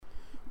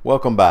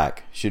Welcome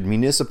back. Should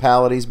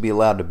municipalities be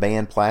allowed to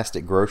ban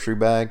plastic grocery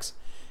bags?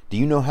 Do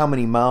you know how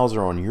many miles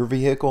are on your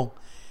vehicle?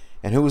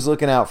 And who was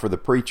looking out for the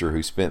preacher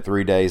who spent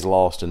 3 days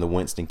lost in the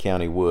Winston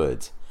County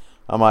woods?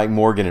 I'm Mike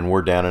Morgan, and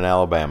we're down in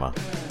Alabama.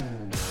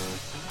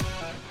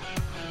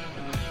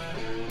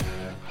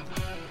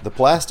 The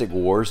plastic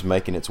war is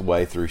making its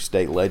way through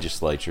state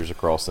legislatures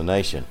across the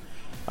nation.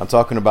 I'm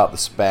talking about the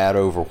spat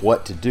over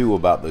what to do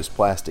about those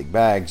plastic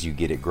bags you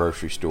get at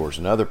grocery stores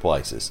and other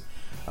places.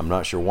 I'm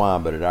not sure why,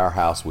 but at our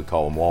house we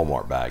call them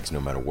Walmart bags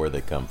no matter where they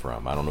come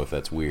from. I don't know if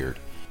that's weird.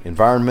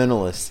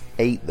 Environmentalists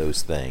hate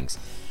those things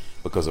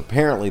because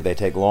apparently they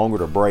take longer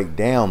to break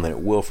down than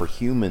it will for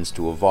humans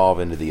to evolve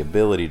into the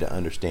ability to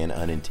understand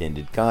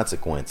unintended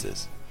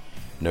consequences.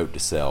 Note to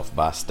self,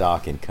 buy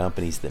stock in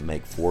companies that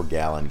make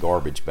 4-gallon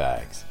garbage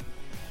bags.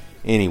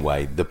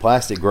 Anyway, the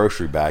plastic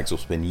grocery bags will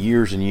spend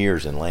years and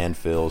years in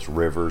landfills,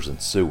 rivers,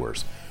 and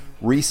sewers.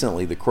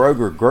 Recently, the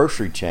Kroger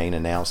grocery chain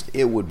announced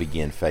it would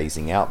begin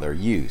phasing out their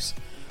use.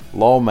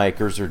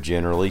 Lawmakers are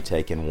generally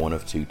taking one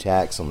of two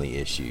tacks on the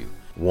issue.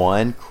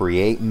 One,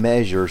 create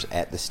measures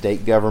at the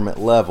state government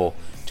level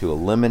to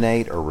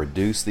eliminate or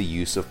reduce the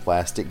use of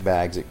plastic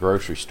bags at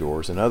grocery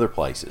stores and other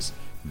places,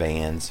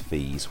 bans,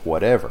 fees,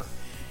 whatever.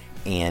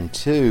 And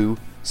two,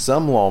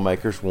 some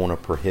lawmakers want to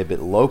prohibit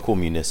local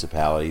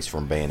municipalities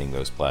from banning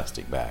those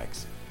plastic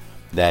bags.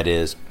 That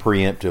is,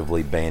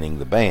 preemptively banning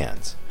the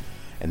bans.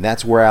 And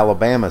that's where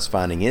Alabama is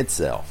finding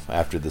itself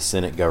after the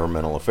Senate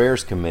Governmental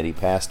Affairs Committee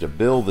passed a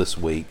bill this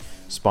week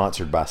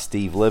sponsored by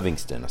Steve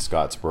Livingston, a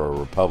Scottsboro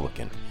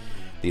Republican.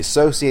 The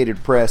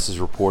Associated Press is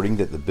reporting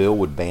that the bill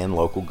would ban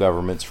local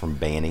governments from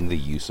banning the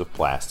use of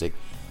plastic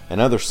and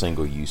other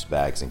single-use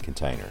bags and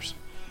containers.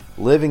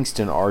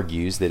 Livingston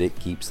argues that it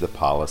keeps the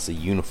policy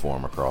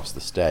uniform across the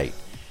state.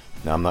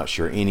 Now, I'm not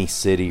sure any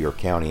city or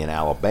county in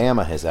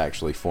Alabama has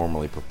actually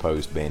formally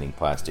proposed banning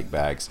plastic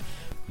bags,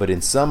 but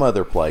in some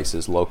other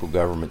places, local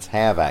governments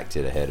have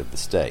acted ahead of the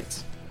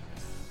states.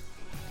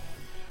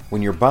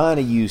 When you're buying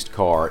a used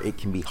car, it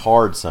can be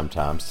hard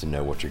sometimes to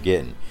know what you're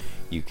getting.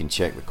 You can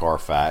check the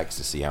Carfax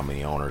to see how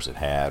many owners it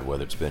had,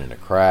 whether it's been in a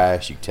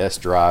crash, you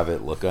test drive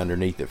it, look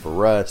underneath it for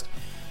rust,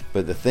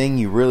 but the thing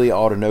you really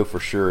ought to know for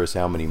sure is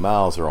how many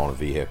miles are on a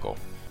vehicle.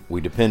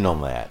 We depend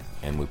on that,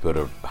 and we put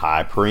a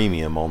high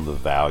premium on the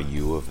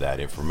value of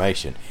that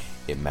information.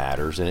 It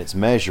matters and it's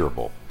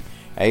measurable.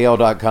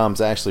 AL.com's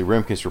Ashley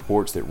Remkes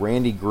reports that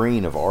Randy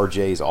Green of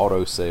RJ's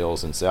Auto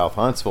Sales in South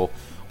Huntsville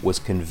was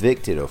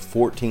convicted of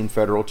 14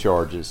 federal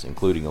charges,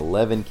 including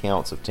 11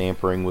 counts of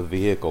tampering with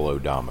vehicle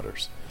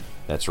odometers.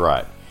 That's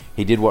right.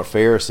 He did what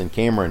Ferris and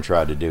Cameron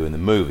tried to do in the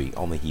movie,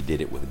 only he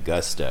did it with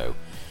gusto.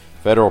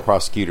 Federal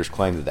prosecutors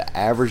claim that the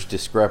average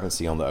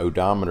discrepancy on the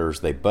odometers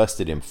they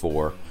busted him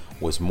for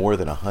was more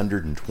than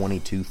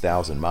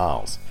 122,000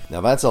 miles.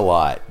 Now that's a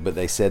lot, but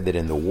they said that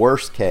in the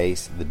worst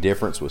case, the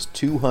difference was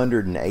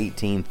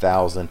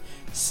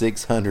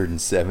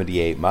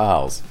 218,678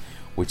 miles,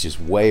 which is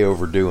way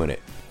overdoing it.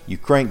 You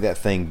crank that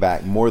thing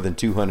back more than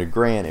 200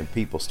 grand and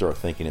people start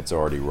thinking it's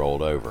already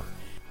rolled over.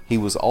 He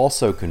was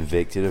also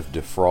convicted of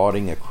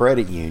defrauding a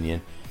credit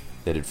union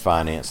that had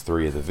financed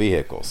 3 of the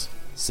vehicles.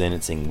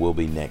 Sentencing will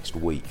be next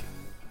week.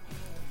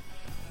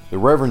 The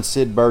Reverend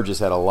Sid Burgess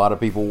had a lot of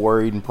people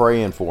worried and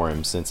praying for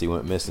him since he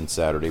went missing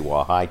Saturday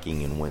while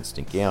hiking in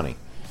Winston County.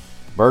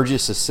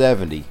 Burgess is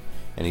 70,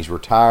 and he's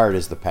retired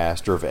as the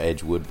pastor of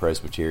Edgewood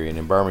Presbyterian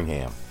in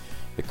Birmingham.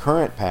 The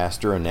current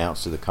pastor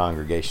announced to the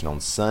congregation on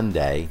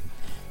Sunday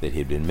that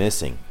he'd been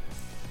missing.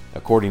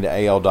 According to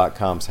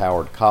AL.com's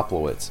Howard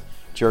Koplowitz,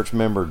 church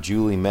member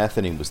Julie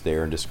Metheny was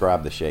there and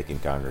described the shaken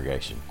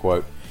congregation.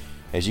 Quote,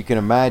 "As you can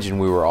imagine,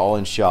 we were all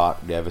in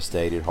shock,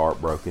 devastated,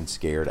 heartbroken,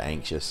 scared,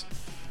 anxious.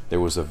 There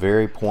was a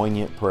very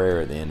poignant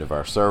prayer at the end of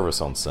our service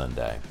on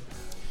Sunday."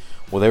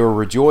 Well, they were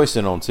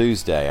rejoicing on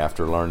Tuesday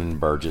after learning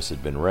Burgess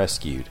had been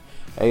rescued.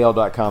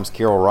 AL.com's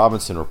Carol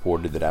Robinson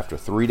reported that after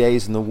 3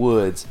 days in the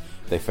woods,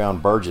 they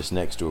found Burgess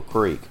next to a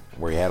creek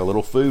where he had a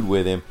little food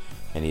with him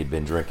and he had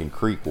been drinking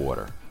creek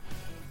water.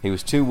 He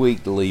was too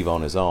weak to leave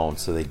on his own,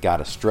 so they got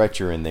a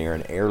stretcher in there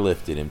and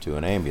airlifted him to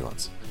an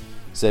ambulance.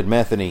 Said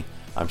Metheny,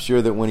 "I'm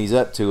sure that when he's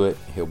up to it,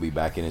 he'll be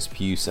back in his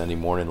pew Sunday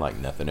morning like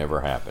nothing ever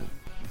happened."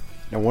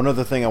 Now, one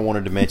other thing I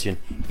wanted to mention,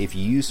 if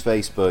you use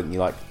Facebook and you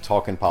like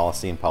talking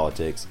policy and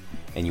politics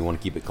and you want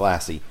to keep it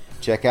classy,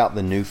 check out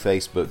the new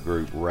Facebook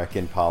group,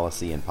 Reckon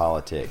Policy and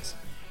Politics.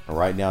 Now,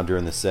 right now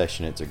during the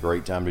session, it's a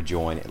great time to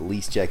join. At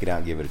least check it out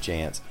and give it a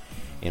chance.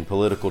 In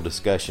political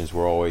discussions,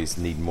 we're always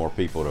needing more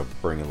people to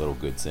bring a little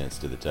good sense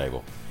to the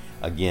table.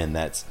 Again,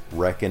 that's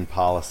Reckon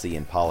Policy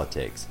and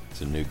Politics.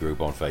 It's a new group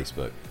on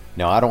Facebook.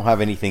 Now, I don't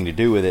have anything to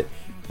do with it,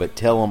 but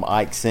tell them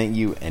Ike sent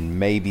you and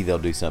maybe they'll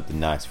do something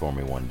nice for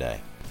me one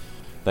day.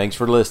 Thanks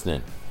for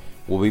listening.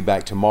 We'll be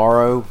back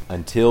tomorrow.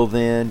 Until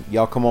then,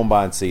 y'all come on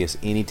by and see us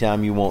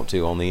anytime you want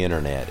to on the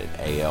internet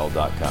at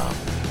al.com.